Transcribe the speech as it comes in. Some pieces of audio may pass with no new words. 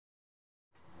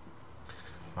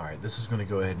Alright, this is going to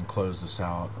go ahead and close this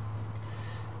out.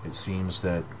 It seems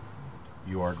that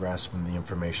you are grasping the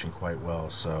information quite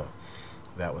well, so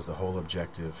that was the whole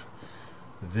objective.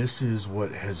 This is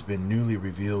what has been newly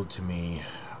revealed to me.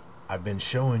 I've been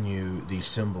showing you these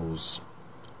symbols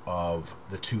of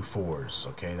the 2 4s,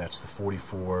 okay? That's the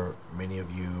 44. Many of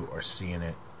you are seeing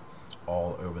it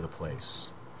all over the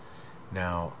place.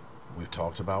 Now, we've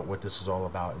talked about what this is all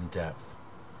about in depth.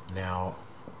 Now,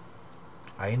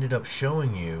 I ended up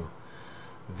showing you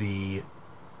the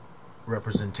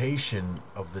representation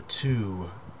of the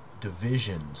 2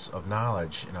 divisions of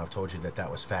knowledge, and I've told you that that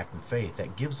was fact and faith.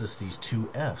 That gives us these 2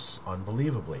 F's,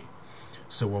 unbelievably.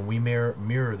 So when we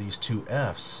mirror these 2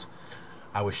 F's,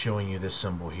 I was showing you this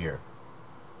symbol here.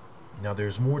 Now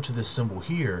there's more to this symbol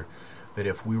here, that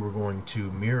if we were going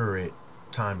to mirror it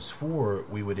times 4,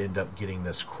 we would end up getting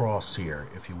this cross here,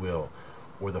 if you will,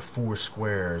 or the 4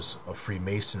 squares of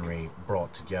Freemasonry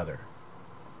brought together.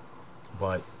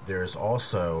 But there's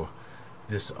also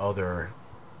this other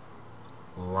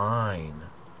line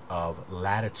of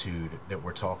latitude that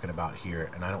we're talking about here,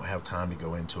 and I don't have time to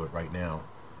go into it right now.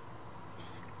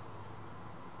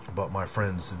 But my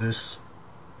friends, this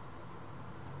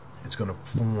is going to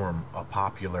form a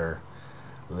popular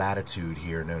latitude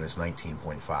here known as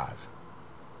 19.5.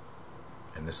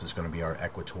 And this is going to be our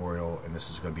equatorial, and this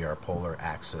is going to be our polar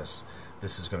axis.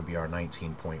 This is going to be our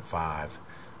 19.5.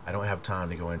 I don't have time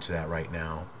to go into that right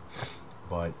now,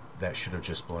 but that should have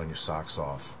just blown your socks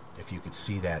off. If you could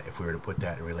see that, if we were to put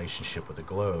that in relationship with the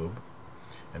globe,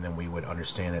 and then we would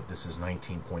understand that this is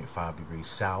 19.5 degrees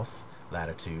south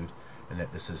latitude, and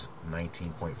that this is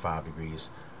 19.5 degrees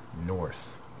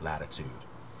north latitude.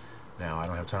 Now, I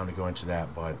don't have time to go into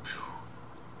that, but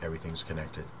everything's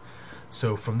connected.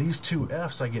 So from these 2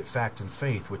 F's, I get fact and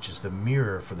faith, which is the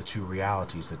mirror for the 2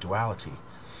 realities, the duality.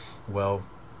 Well,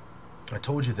 I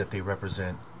told you that they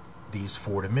represent these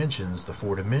 4 dimensions. The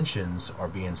 4 dimensions are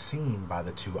being seen by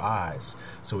the 2 eyes,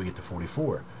 so we get the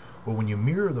 44. Well, when you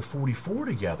mirror the 44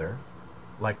 together,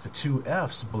 like the 2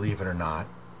 F's, believe it or not,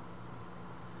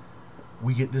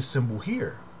 we get this symbol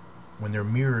here when they're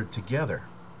mirrored together.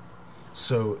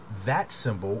 So that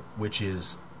symbol, which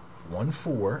is 1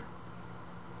 4,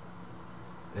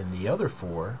 and the other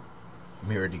 4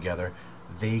 mirrored together,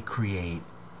 they create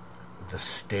the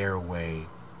stairway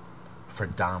for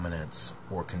dominance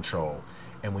or control.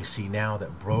 And we see now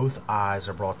that both eyes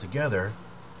are brought together,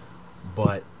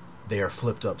 but they are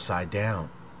flipped upside down.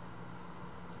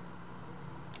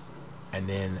 And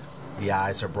then the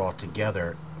eyes are brought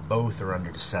together, both are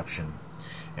under deception.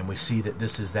 And we see that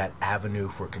this is that avenue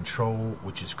for control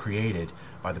which is created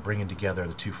by the bringing together of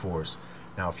the 2 4s.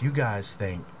 Now, if you guys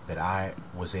think that I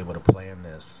was able to plan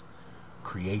this,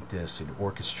 create this, and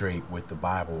orchestrate with the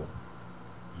Bible,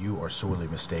 you are sorely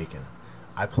mistaken.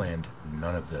 I planned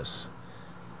none of this.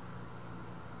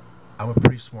 I'm a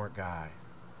pretty smart guy,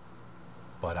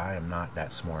 but I am not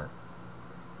that smart.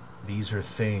 These are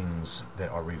things that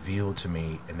are revealed to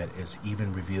me, and that is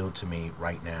even revealed to me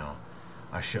right now.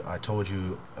 I told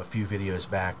you a few videos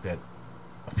back that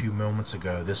a few moments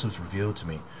ago this was revealed to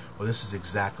me. Well, this is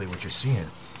exactly what you're seeing.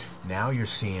 Now you're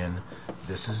seeing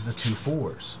this is the 2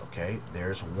 4s, okay?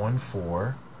 There's 1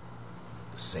 4,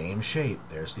 the same shape.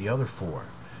 There's the other 4.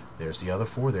 There's the other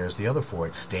 4. There's the other 4.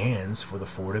 It stands for the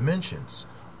 4 dimensions,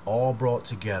 all brought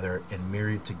together and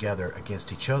mirrored together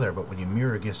against each other. But when you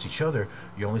mirror against each other,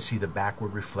 you only see the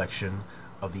backward reflection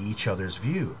of each other's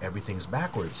view. Everything's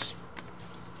backwards.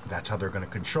 That's how they're going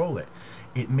to control it.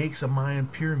 It makes a Mayan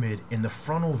pyramid in the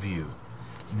frontal view.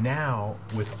 Now,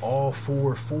 with all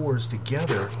 4 4s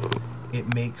together,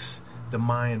 it makes the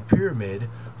Mayan pyramid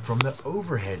from the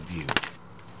overhead view.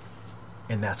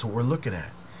 And that's what we're looking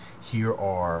at. Here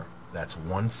that's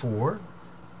 1 4,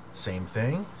 same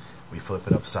thing. We flip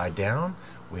it upside down.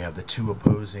 We have the 2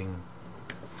 opposing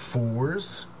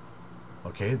 4s.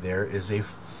 Okay, there is a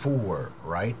 4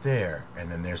 right there,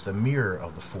 and then there's the mirror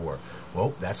of the 4.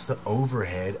 Well, that's the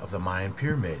overhead of the Mayan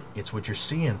pyramid. It's what you're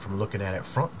seeing from looking at it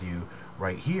front view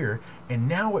right here, and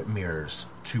now it mirrors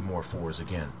 2 more 4s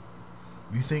again.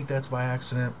 You think that's by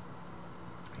accident?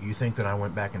 You think that I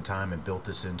went back in time and built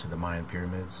this into the Mayan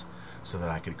pyramids so that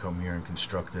I could come here and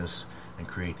construct this and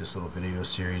create this little video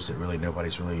series that really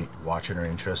nobody's really watching or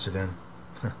interested in?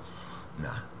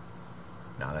 Nah,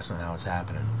 that's not how it's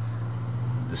happening.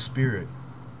 The Spirit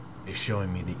is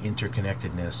showing me the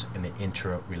interconnectedness and the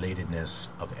interrelatedness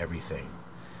of everything.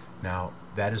 Now,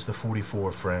 that is the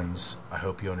 44, friends. I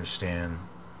hope you understand.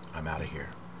 I'm out of here.